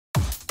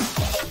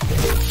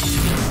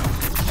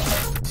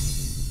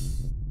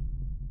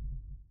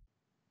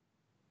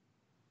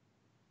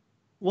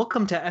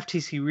Welcome to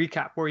FTC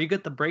Recap, where you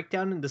get the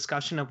breakdown and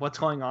discussion of what's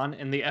going on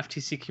in the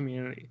FTC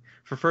community.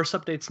 For First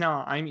Updates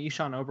Now, I'm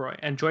Ishan Oberoi,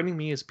 and joining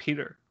me is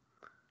Peter.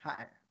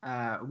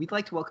 Hi. We'd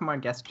like to welcome our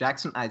guest,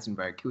 Jackson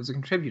Isenberg, who is a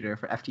contributor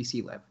for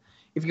FTCLib.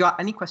 If you got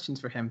any questions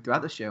for him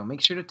throughout the show,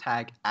 make sure to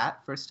tag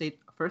at First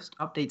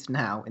Updates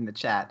Now in the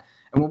chat,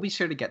 and we'll be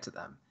sure to get to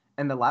them.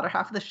 In the latter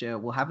half of the show,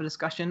 we'll have a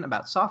discussion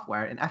about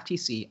software in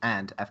FTC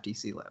and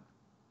FTCLib.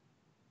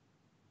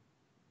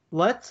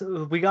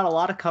 We got a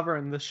lot to cover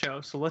in this show,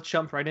 so let's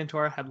jump right into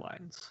our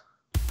headlines.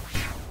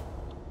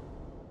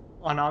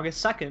 On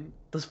August 2nd,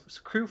 the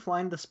crew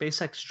flying the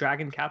SpaceX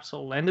Dragon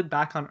capsule landed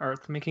back on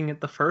Earth, making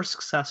it the first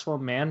successful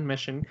manned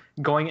mission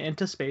going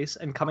into space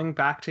and coming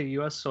back to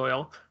U.S.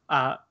 soil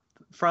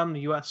from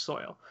U.S.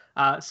 soil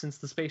since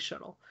the space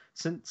shuttle.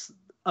 Since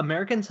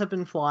Americans have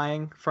been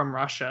flying from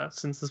Russia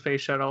since the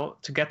space shuttle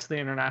to get to the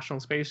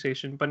International Space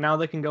Station, but now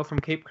they can go from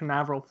Cape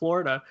Canaveral,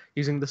 Florida,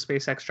 using the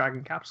SpaceX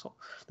Dragon capsule.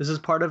 This is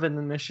part of an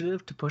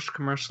initiative to push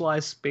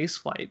commercialized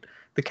spaceflight.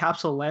 The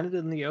capsule landed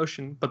in the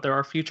ocean, but there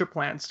are future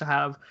plans to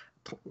have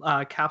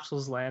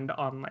capsules land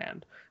on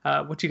land.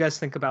 What do you guys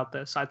think about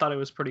this? I thought it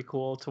was pretty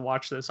cool to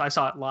watch this. I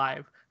saw it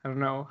live. I don't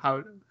know,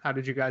 how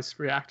did you guys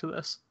react to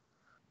this?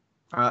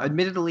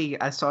 Admittedly,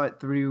 I saw it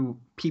through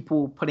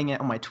people putting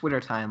it on my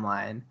Twitter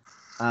timeline.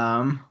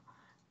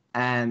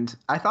 And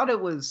I thought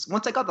it was,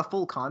 once I got the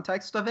full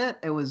context of it,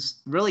 it was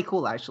really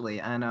cool, actually.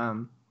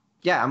 And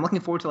yeah, I'm looking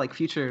forward to like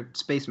future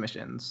space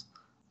missions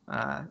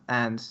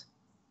and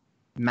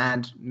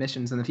manned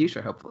missions in the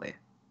future, hopefully.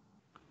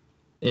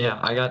 Yeah,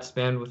 I got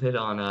spammed with it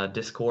on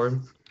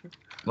Discord,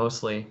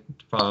 mostly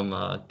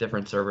from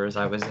different servers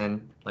I was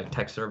in, like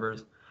tech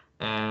servers.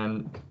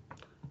 And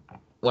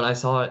when I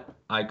saw it,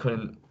 I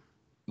couldn't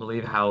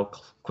believe how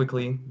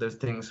quickly those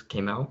things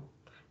came out.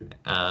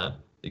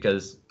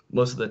 Because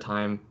most of the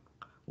time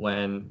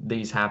when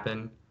these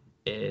happen,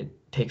 it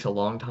takes a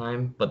long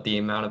time, but the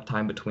amount of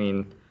time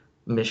between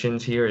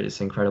missions here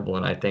is incredible,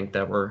 and I think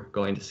that we're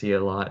going to see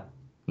a lot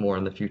more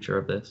in the future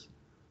of this.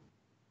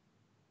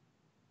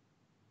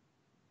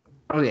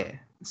 Okay,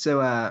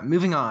 so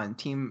moving on,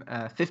 Team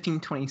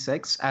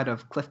 1526 out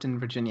of Clifton,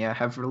 Virginia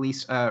have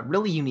released a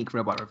really unique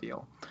robot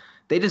reveal.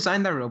 They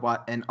designed their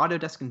robot in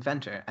Autodesk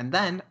Inventor and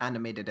then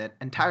animated it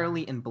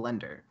entirely in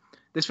Blender.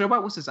 This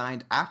robot was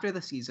designed after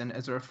the season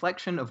as a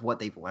reflection of what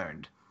they've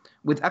learned.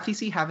 With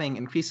FTC having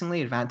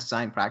increasingly advanced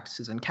design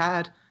practices in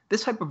CAD,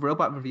 this type of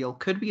robot reveal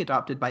could be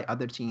adopted by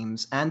other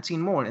teams and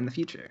seen more in the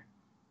future.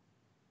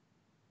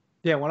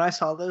 Yeah, when I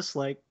saw this,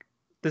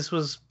 this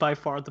was by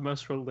far the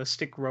most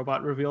realistic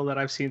robot reveal that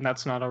I've seen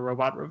that's not a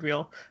robot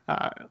reveal.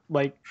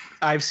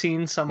 I've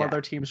seen some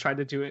other teams try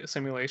to do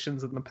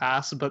simulations in the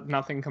past, but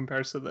nothing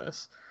compares to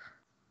this.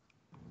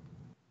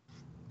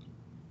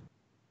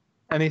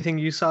 Anything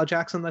you saw,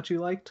 Jackson, that you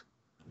liked?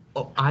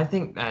 Oh, I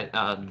think that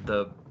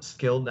the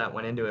skill that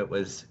went into it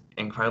was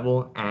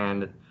incredible,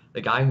 and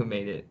the guy who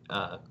made it,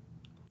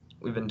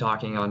 we've been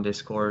talking on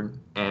Discord,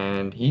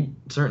 and he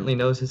certainly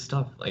knows his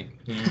stuff.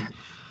 He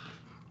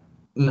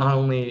not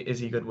only is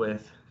he good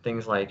with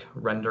things like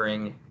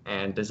rendering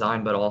and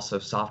design, but also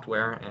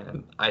software,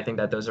 and I think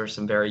that those are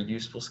some very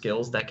useful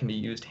skills that can be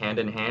used hand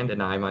in hand,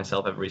 and I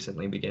myself have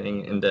recently been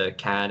getting into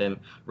CAD and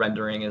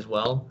rendering as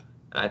well.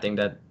 I think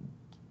that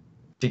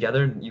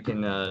together, you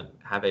can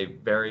have a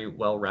very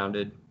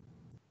well-rounded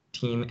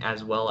team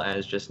as well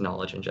as just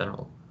knowledge in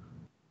general.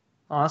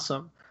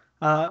 Awesome.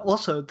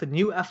 Also, the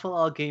new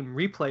FLL game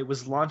Replay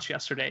was launched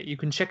yesterday. You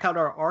can check out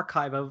our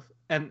archive of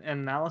an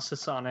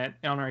analysis on it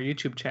on our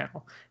YouTube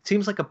channel. It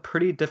seems like a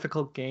pretty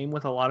difficult game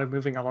with a lot of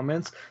moving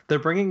elements. They're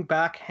bringing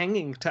back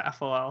hanging to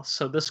FLL,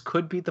 so this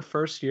could be the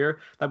first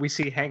year that we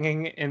see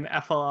hanging in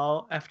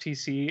FLL,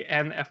 FTC,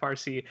 and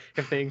FRC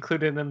if they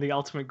include it in the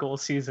Ultimate Goal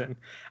season.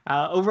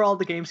 Overall,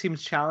 the game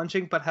seems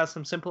challenging, but has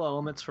some simple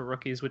elements for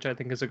rookies, which I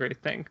think is a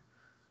great thing.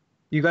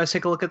 You guys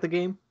take a look at the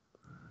game?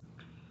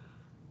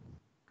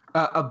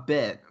 A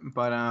bit,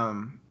 but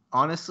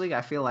honestly,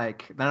 I feel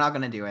like they're not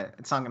gonna do it.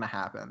 It's not gonna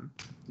happen.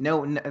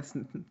 No, it's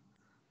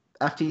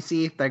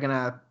FTC. They're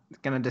gonna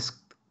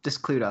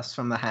disclude us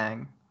from the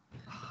hang.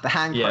 The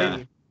hang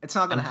party. It's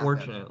not gonna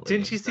happen.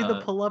 Didn't you see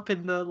the pull up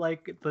in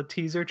the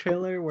teaser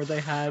trailer where they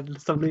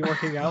had somebody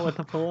working out with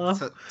a pull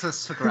up? It's a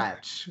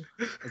scratch.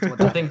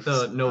 I think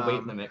the no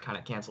weight limit kind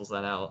of cancels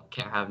that out.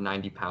 Can't have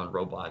 90-pound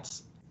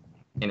robots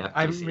in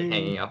FTC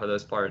hanging off of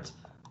those parts.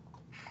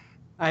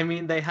 I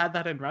mean, they had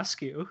that in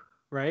Rescue,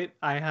 right?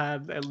 I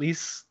had at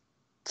least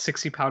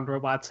 60-pound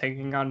robots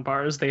hanging on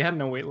bars. They had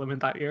no weight limit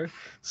that year,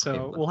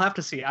 so we'll have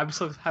to see. I'm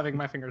still having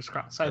my fingers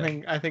crossed.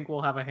 I think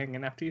we'll have a hang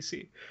in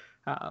FTC,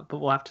 but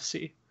we'll have to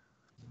see.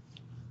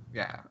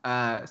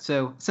 Yeah.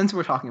 So since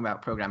we're talking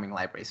about programming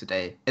libraries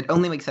today, it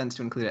only makes sense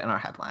to include it in our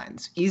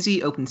headlines.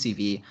 Easy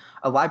OpenCV,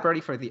 a library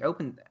from the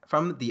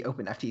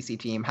OpenFTC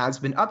team, has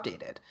been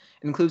updated.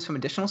 It includes some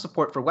additional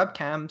support for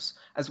webcams,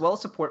 as well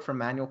as support for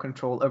manual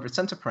control over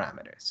sensor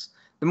parameters.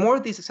 the more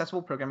of these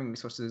accessible programming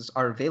resources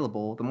are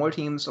available, the more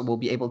teams will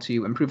be able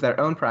to improve their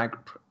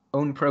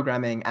own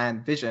programming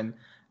and vision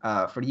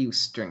for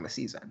use during the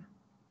season.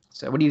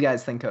 So, what do you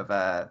guys think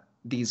of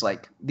these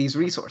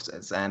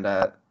resources and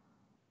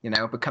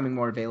becoming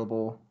more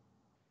available,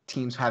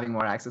 teams having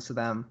more access to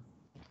them?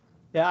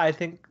 Yeah, I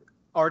think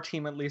our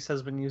team at least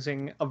has been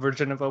using a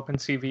version of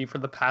OpenCV for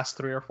the past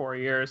 3 or 4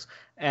 years,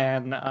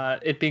 and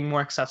it being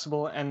more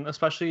accessible, and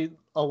especially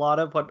a lot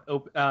of what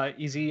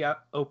Easy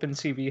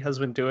OpenCV has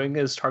been doing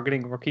is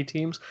targeting rookie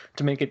teams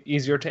to make it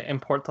easier to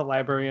import the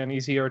library and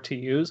easier to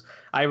use.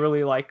 I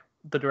really like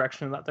the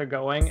direction that they're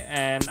going,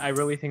 and I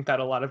really think that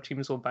a lot of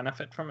teams will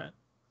benefit from it.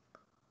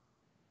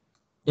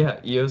 Yeah,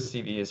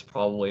 EOCV is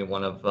probably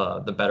one of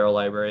the better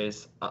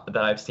libraries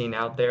that I've seen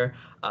out there.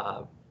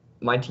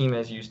 My team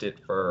has used it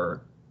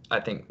for, I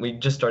think we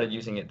just started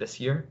using it this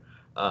year,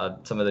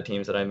 some of the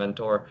teams that I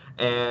mentor.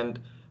 And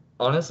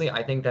honestly,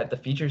 I think that the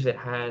features it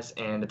has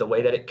and the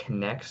way that it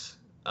connects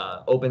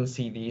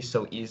OpenCV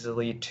so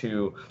easily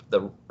to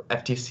the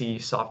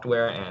FTC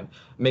software and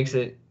makes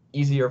it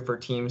easier for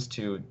teams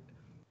to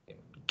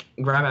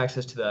grab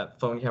access to the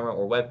phone camera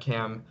or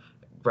webcam,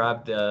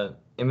 grab the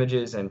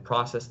images and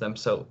process them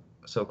so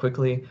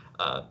quickly.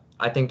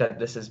 I think that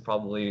this is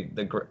probably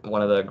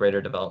one of the greater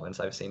developments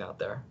I've seen out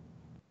there.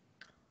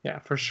 Yeah,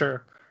 for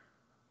sure.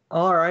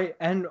 All right,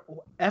 and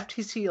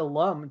FTC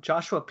alum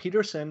Joshua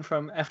Peterson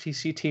from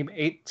FTC Team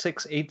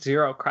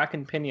 8680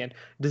 Kraken Pinion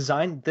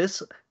designed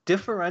this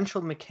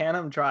differential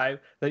mecanum drive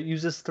that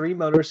uses 3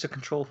 motors to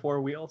control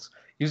 4 wheels.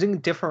 Using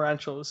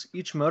differentials,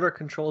 each motor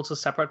controls a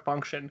separate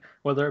function,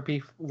 whether it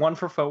be one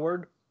for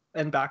forward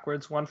and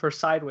backwards, one for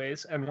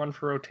sideways, and one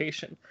for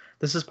rotation.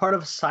 This is part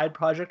of a side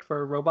project for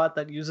a robot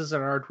that uses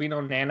an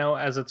Arduino Nano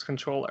as its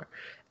controller.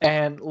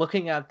 And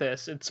looking at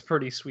this, it's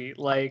pretty sweet.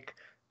 Like,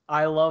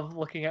 I love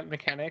looking at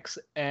mechanics,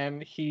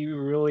 and he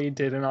really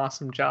did an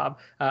awesome job.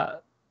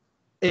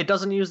 It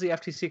doesn't use the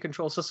FTC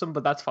control system,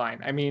 but that's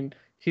fine. I mean,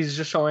 he's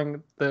just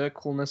showing the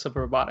coolness of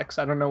robotics.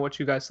 I don't know what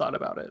you guys thought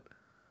about it.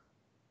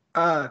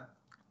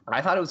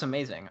 I thought it was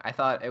amazing. I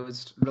thought it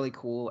was really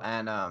cool,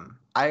 and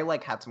I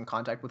had some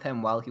contact with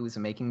him while he was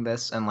making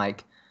this, and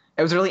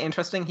it was really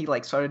interesting. He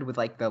started with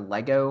the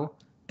Lego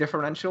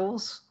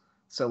differentials,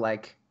 so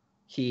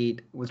he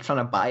was trying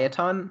to buy a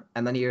ton,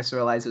 and then he just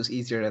realized it was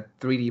easier to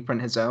 3D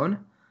print his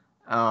own.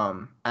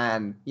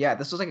 And yeah,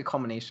 this was a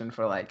culmination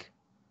for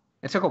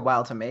it took a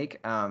while to make.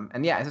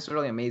 And yeah, it's just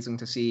really amazing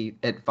to see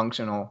it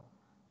functional.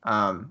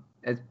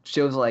 It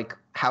shows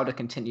how to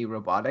continue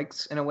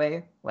robotics in a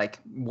way,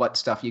 what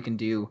stuff you can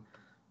do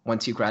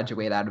once you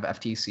graduate out of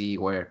FTC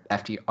or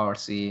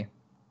FTRC.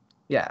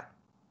 Yeah.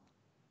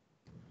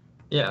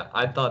 Yeah,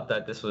 I thought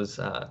that this was,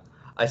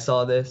 I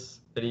saw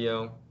this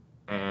video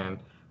and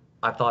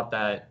I thought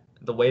that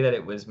the way that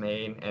it was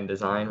made and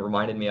designed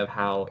reminded me of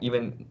how,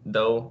 even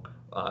though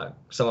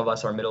some of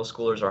us are middle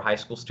schoolers or high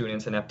school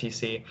students in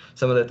FTC,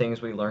 some of the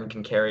things we learn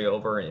can carry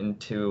over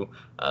into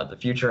the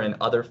future in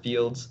other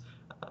fields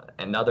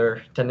and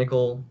other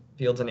technical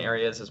fields and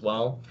areas as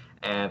well.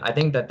 And I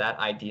think that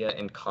idea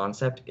and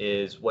concept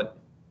is what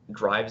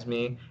drives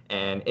me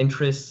and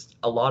interests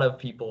a lot of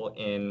people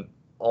in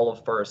all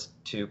of FIRST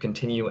to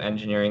continue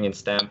engineering in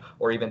STEM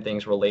or even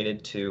things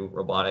related to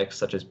robotics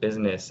such as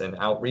business and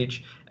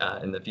outreach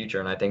in the future.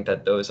 And I think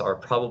that those are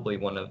probably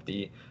one of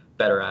the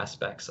better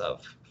aspects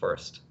of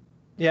FIRST.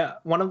 Yeah,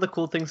 one of the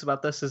cool things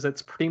about this is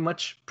it's pretty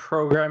much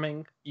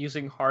programming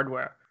using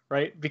hardware,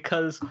 right?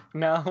 Because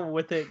now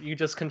with it, you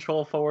just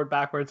control forward,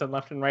 backwards, and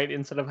left and right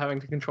instead of having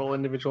to control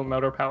individual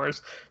motor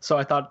powers. So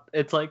I thought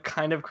it's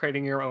kind of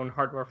creating your own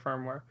hardware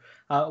firmware.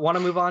 Want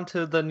to move on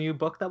to the new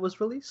book that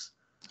was released?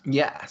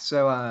 Yeah,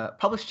 so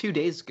published 2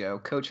 days ago,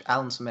 Coach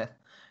Alan Smith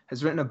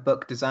has written a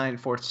book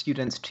designed for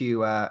students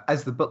to,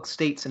 as the book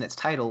states in its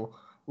title,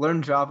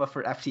 learn Java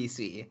for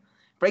FTC.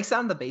 Breaks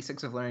down the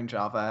basics of learning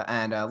Java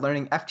and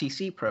learning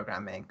FTC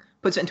programming,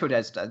 puts it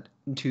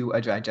into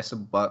a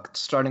digestible book,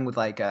 starting with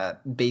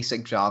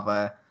basic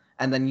Java,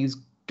 and then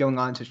going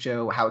on to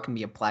show how it can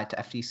be applied to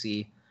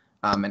FTC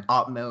and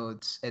op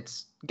modes. It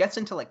gets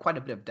into quite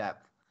a bit of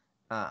depth.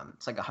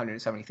 It's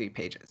 173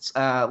 pages.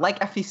 Like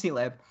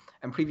FTCLib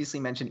and previously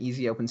mentioned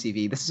Easy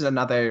OpenCV, this is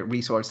another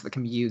resource that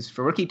can be used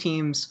for rookie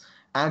teams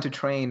and to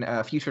train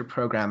future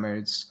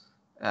programmers,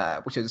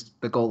 which is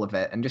the goal of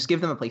it, and just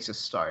give them a place to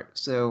start.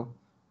 So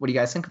what do you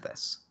guys think of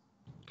this?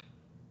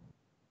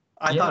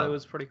 I thought it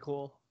was pretty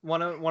cool.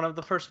 One of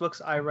the first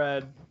books I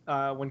read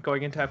when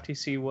going into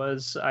FTC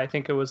was, I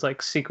think it was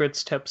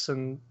Secrets, Tips,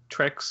 and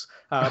Tricks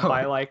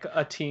by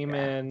a team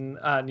in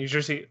New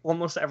Jersey.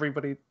 Almost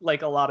everybody,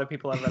 a lot of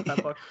people have read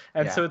that book.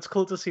 And so it's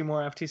cool to see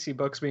more FTC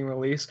books being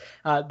released.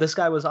 This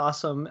guy was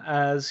awesome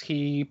as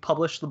he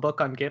published the book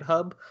on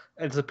GitHub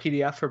as a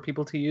PDF for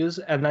people to use.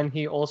 And then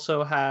he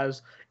also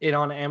has it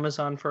on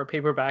Amazon for a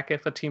paperback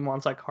if a team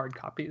wants hard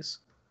copies.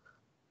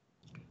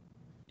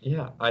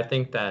 Yeah, I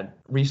think that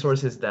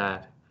resources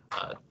that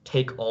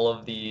take all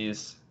of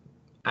these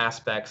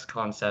aspects,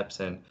 concepts,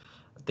 and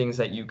things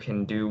that you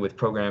can do with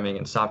programming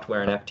and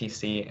software and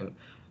FTC and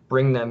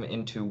bring them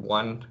into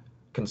one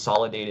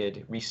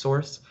consolidated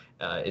resource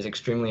is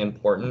extremely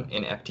important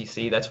in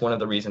FTC. That's one of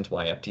the reasons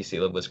why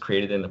FTCLib was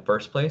created in the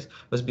first place,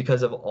 was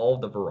because of all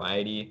the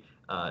variety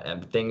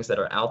and things that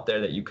are out there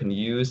that you can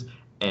use.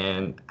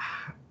 And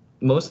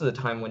most of the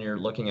time when you're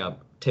looking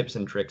up tips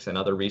and tricks and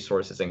other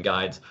resources and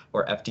guides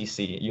for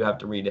FTC, you have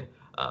to read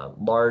a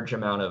large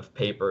amount of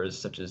papers,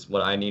 such as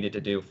what I needed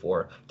to do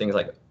for things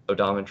like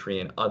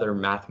odometry and other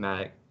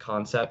mathematic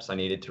concepts. I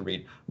needed to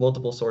read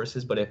multiple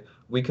sources, but if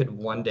we could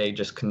one day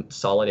just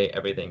consolidate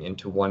everything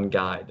into one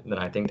guide, then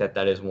I think that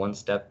that is one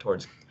step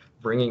towards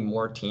bringing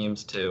more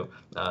teams to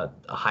a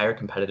higher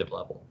competitive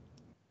level.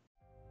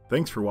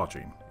 Thanks for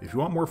watching. If you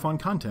want more fun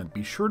content,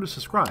 be sure to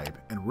subscribe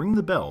and ring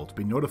the bell to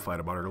be notified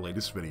about our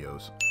latest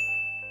videos.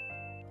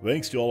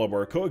 Thanks to all of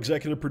our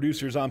co-executive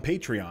producers on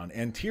Patreon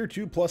and Tier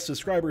 2 Plus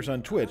subscribers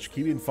on Twitch,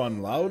 keeping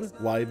fun loud,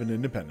 live, and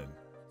independent.